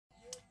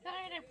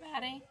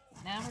everybody.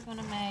 Now we're going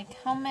to make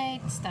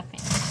homemade stuffing.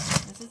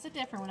 This is a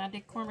different one. I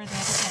did cornbread the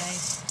other day.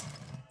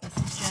 This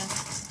is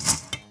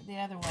just the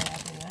other way I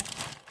do it.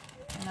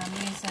 And I'm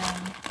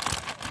using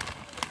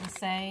the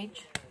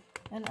sage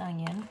and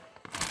onion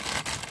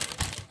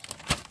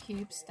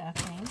cube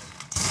stuffing.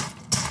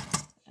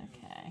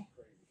 Okay.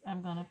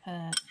 I'm going to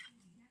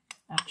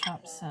I've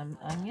chopped some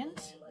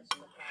onions.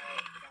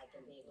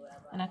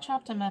 And I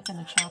chopped them up in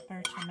a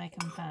chopper to make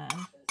them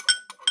fine.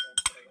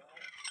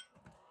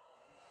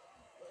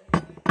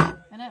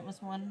 And that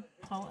was one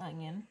whole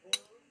onion.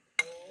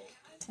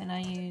 Then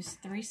I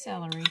used 3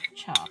 celery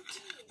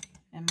chopped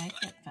and make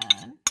it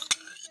fine.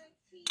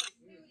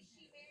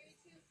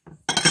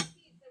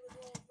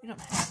 You don't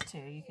have to,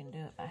 you can do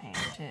it by hand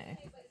too.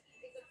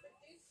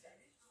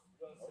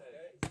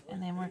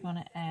 And then we're going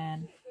to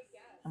add,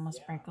 I'm going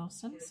to sprinkle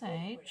some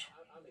sage.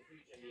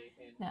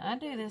 Now I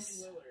do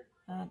this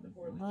a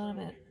little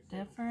bit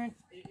different.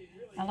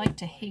 I like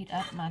to heat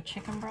up my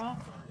chicken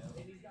broth.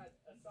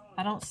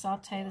 I don't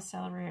saute the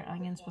celery or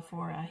onions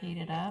before I heat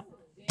it up.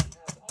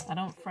 I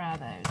don't fry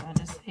those. I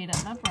just heat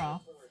up my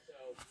broth.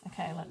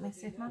 Okay, let me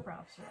see if my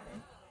broth's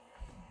ready.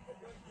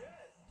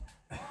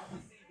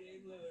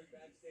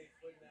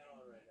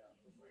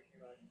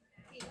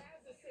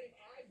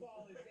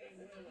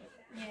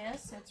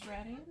 Yes, it's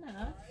ready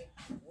enough.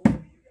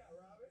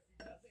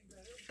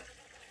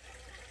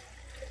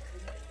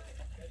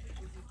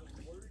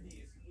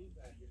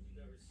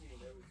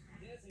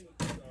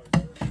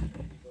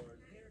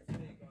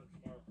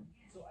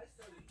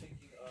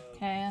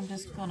 Okay, I'm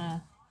just going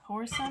to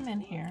pour some in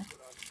here.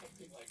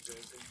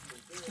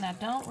 And I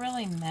don't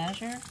really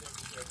measure.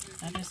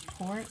 I just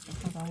pour it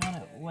because I want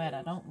it wet.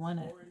 I don't want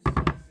it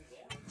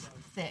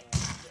thick.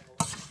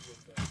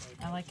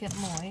 I like it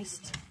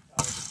moist.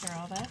 Stir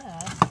all that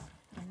up.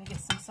 Let me get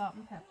some salt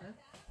and pepper.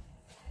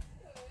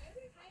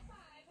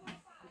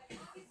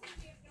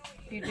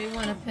 You do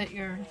want to put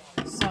your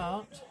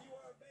salt.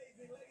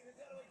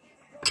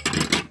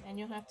 And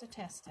you'll have to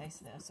taste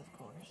this, of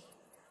course.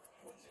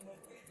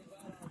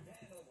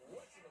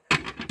 I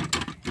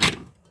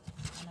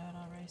know it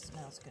already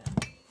smells good.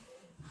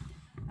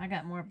 I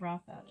got more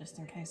broth out just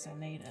in case I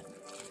need it.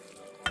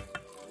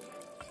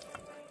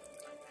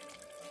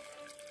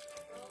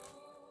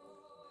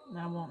 And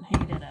I won't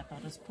heat it up. I'll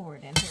just pour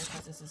it in here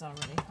because this is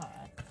already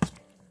hot.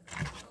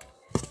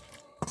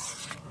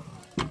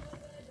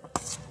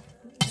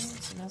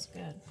 It smells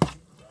good.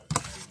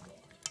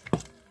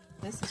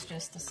 This is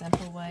just the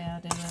simple way I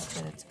do it,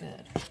 but it's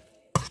good.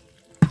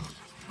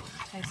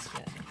 Tastes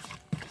good.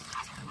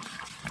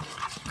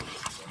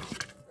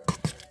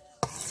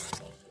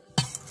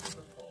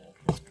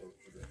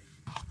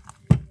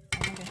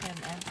 I'm going to go ahead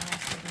and add the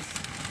rest of this,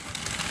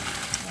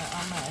 well,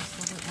 almost a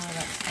little bit more of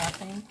that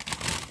stuffing.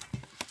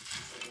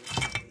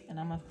 And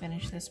I'm going to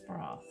finish this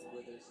broth.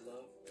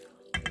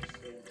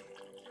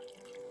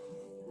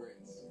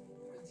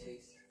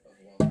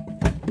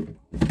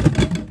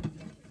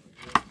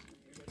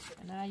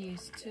 And I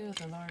use 2 of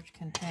the large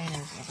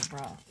containers of the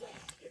broth.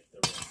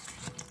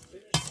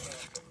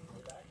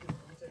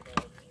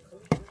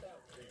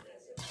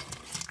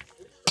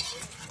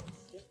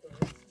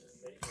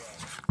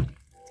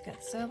 It's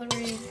got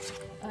celery,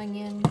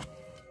 onion,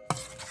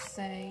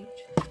 sage,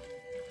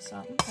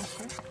 salt and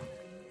pepper.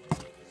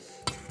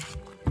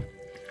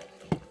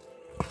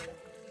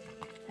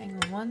 Hang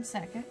on 1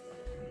 second.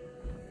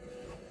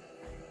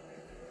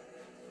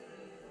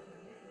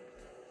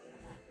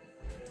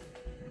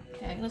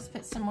 Okay, let's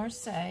put some more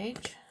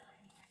sage.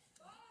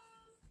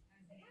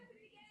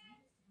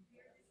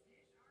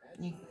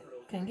 You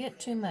can get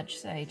too much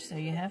sage, so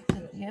you have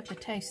to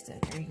taste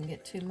it, or you can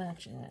get too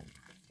much in it.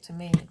 To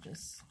me, it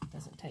just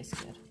doesn't taste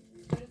good.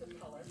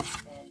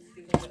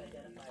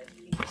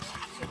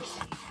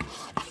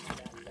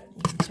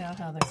 You can tell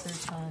how the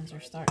croutons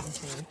are starting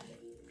to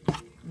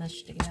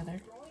mush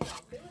together.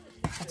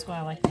 That's why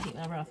I like to heat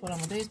my broth. What I'm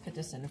going to do is put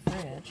this in the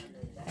fridge,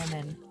 and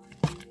then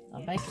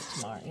I'll bake it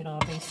tomorrow. It'll all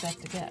be set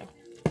to go.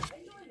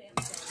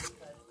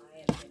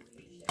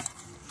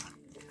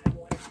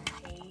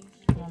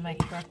 I'm going to make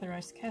broccoli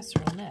rice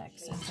casserole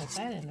next and put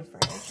that in the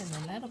fridge, and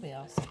then that'll be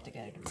all set to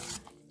go tomorrow.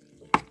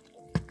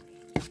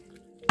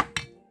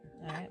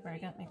 Alright, I've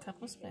already got me a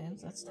couple of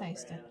spoons. Let's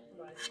taste it.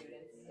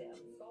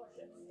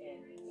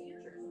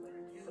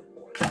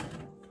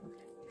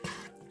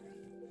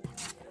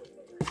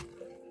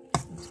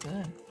 It's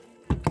good.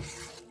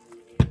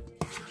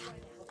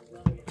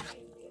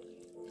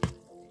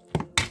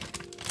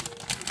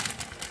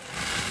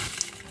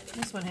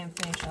 Just went ahead and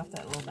finish off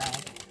that little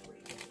bag.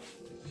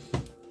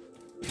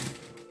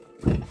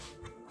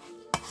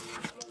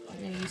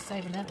 No use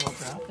saving that little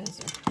drop, is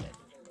there?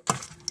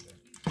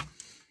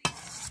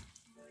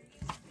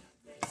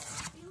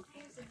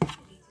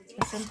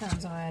 But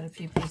sometimes I'll add a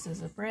few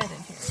pieces of bread in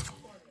here,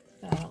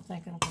 but I don't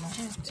think I'm going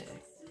to have to.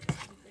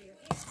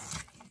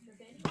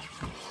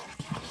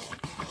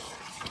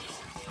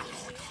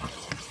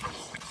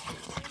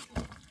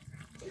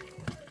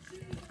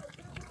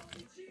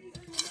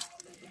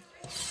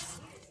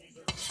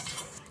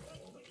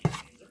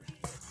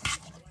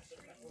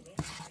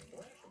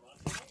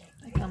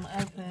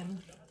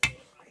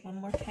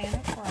 more can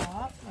of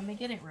broth. Let me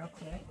get it real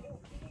quick.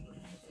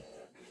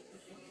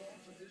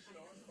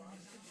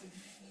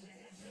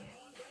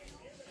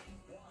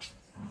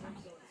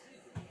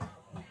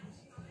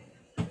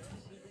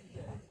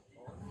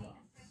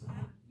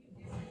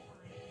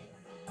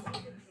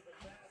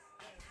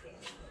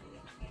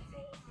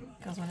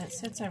 Because when it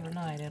sits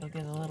overnight, it'll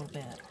get a little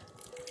bit,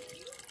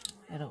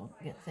 it'll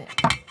get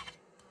thick.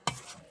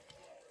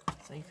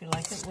 So if you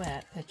like it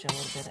wet, put you a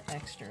little bit of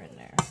extra in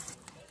there.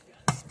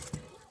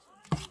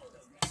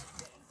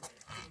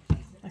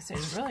 Like I said,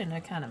 there's really no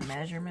kind of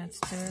measurements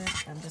to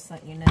it. I'm just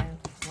letting you know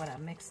what I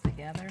mixed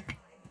together.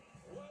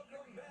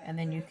 And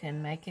then you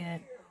can make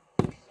it,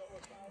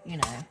 you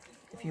know,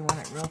 if you want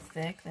it real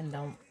thick, then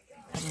don't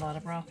put a lot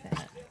of broth in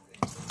it.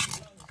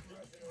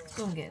 It's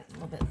going to get a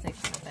little bit thick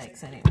when it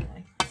bakes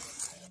anyway.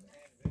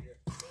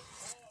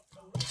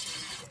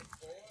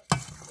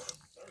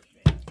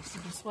 So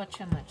just watch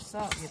how much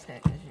salt you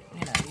pick, because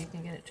you know, you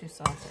can get it too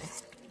salty.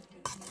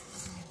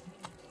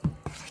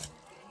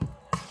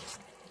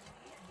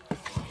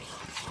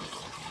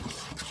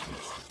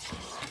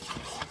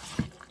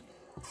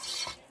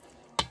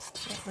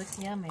 It looks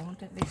yummy.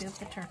 Won't it be good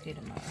for turkey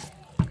tomorrow?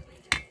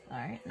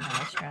 Alright, now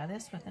let's try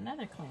this with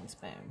another clean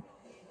spoon.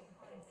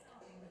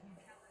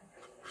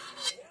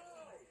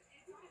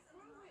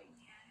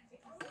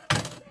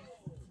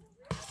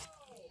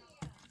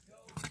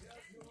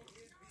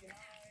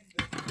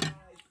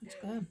 It's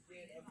good.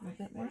 A little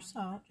bit more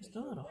salt, just a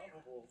little.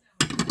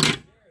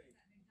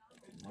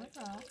 More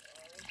salt.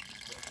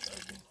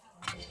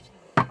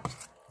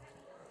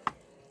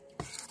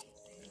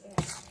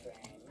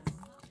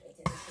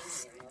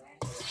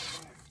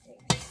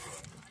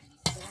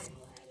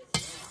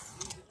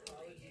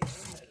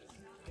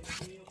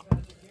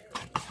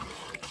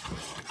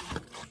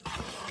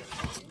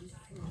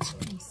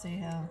 See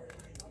how,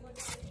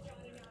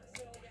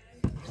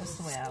 that's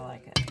the way I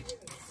like it.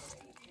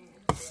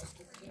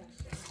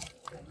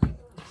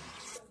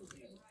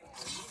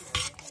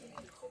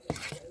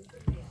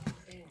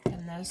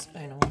 And no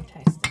spoon, I won't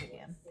taste it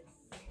again.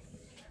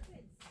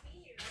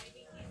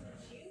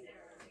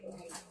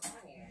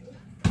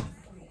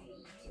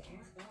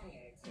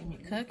 When you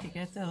cook, you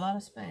go through a lot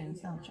of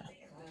spoons, don't you?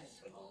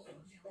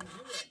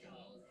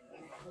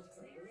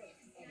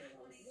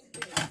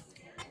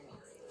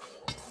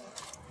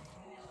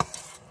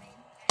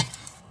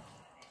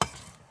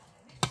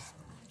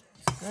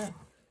 Good.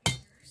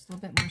 Just a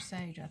little bit more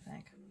sage, I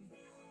think.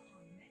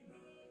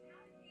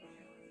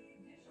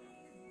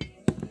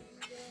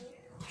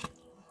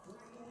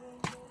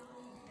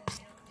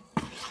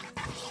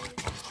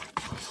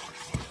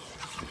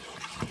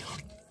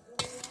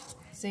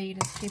 So you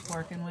just keep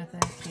working with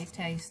it, keep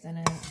tasting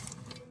it.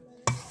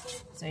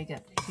 So you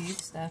got cube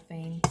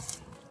stuffing,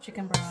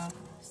 chicken broth,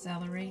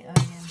 celery,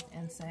 onion,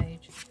 and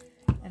sage,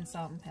 and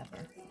salt and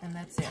pepper. And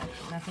that's it.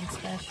 Nothing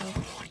special.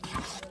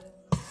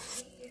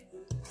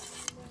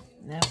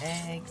 No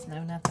eggs,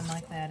 no nothing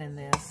like that in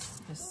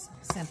this. Just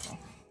simple.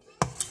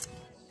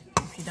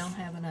 If you don't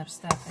have enough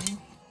stuffing,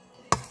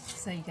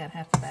 say you got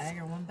half a bag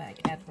or one bag,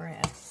 add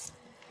bread.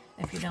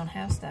 If you don't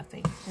have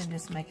stuffing, then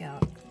just make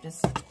out,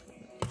 just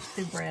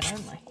do bread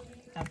only.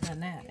 I've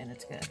done that and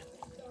it's good.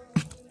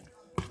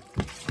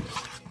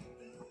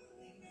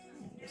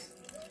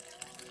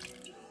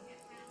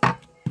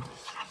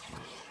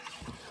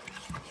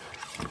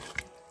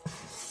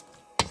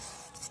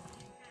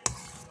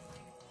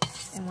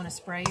 And want to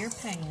spray your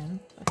pan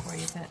before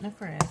you put it in the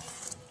fridge,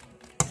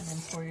 and then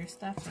pour your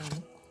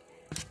stuffing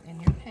in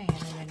your pan,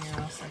 and then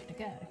you're all set to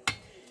go.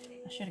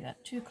 I should have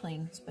got 2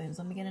 clean spoons.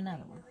 Let me get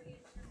another one.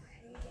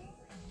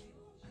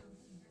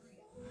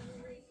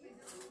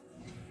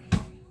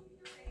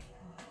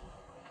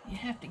 You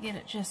have to get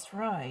it just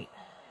right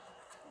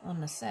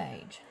on the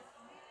sage.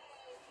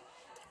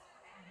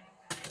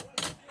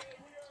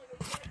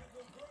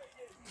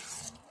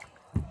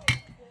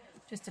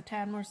 Just a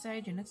tad more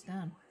sage and it's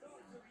done.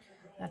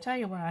 I'll tell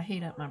you why I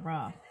heat up my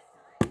broth.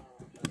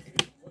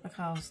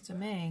 Because to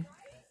me,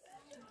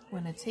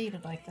 when it's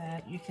heated like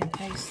that, you can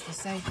taste the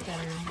sage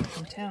better and you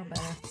can tell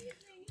better.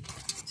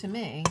 To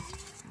me,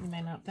 you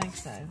may not think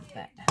so,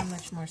 but how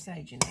much more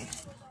sage you need.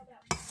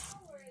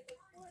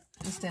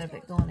 Instead of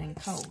it going in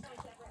cold.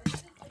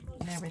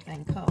 And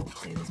everything cold.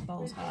 See, this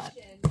bowl's hot.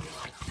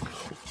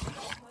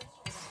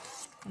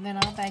 And then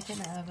I'll bake in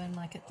the oven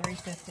like at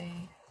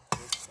 350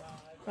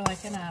 for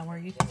like an hour.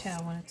 You can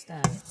tell when it's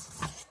done.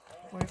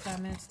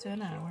 45 minutes to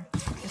an hour.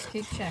 Just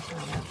keep checking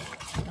on it.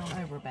 Don't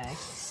overbake.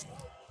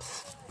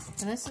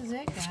 And this is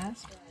it,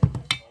 guys.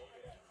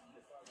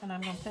 And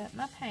I'm going to put it in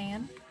my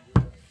pan.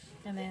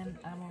 And then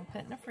I'm going to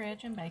put it in the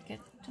fridge and bake it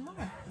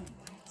tomorrow.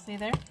 See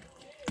there?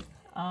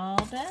 All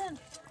done.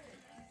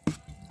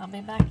 I'll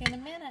be back in a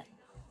minute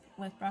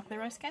with broccoli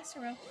rice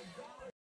casserole.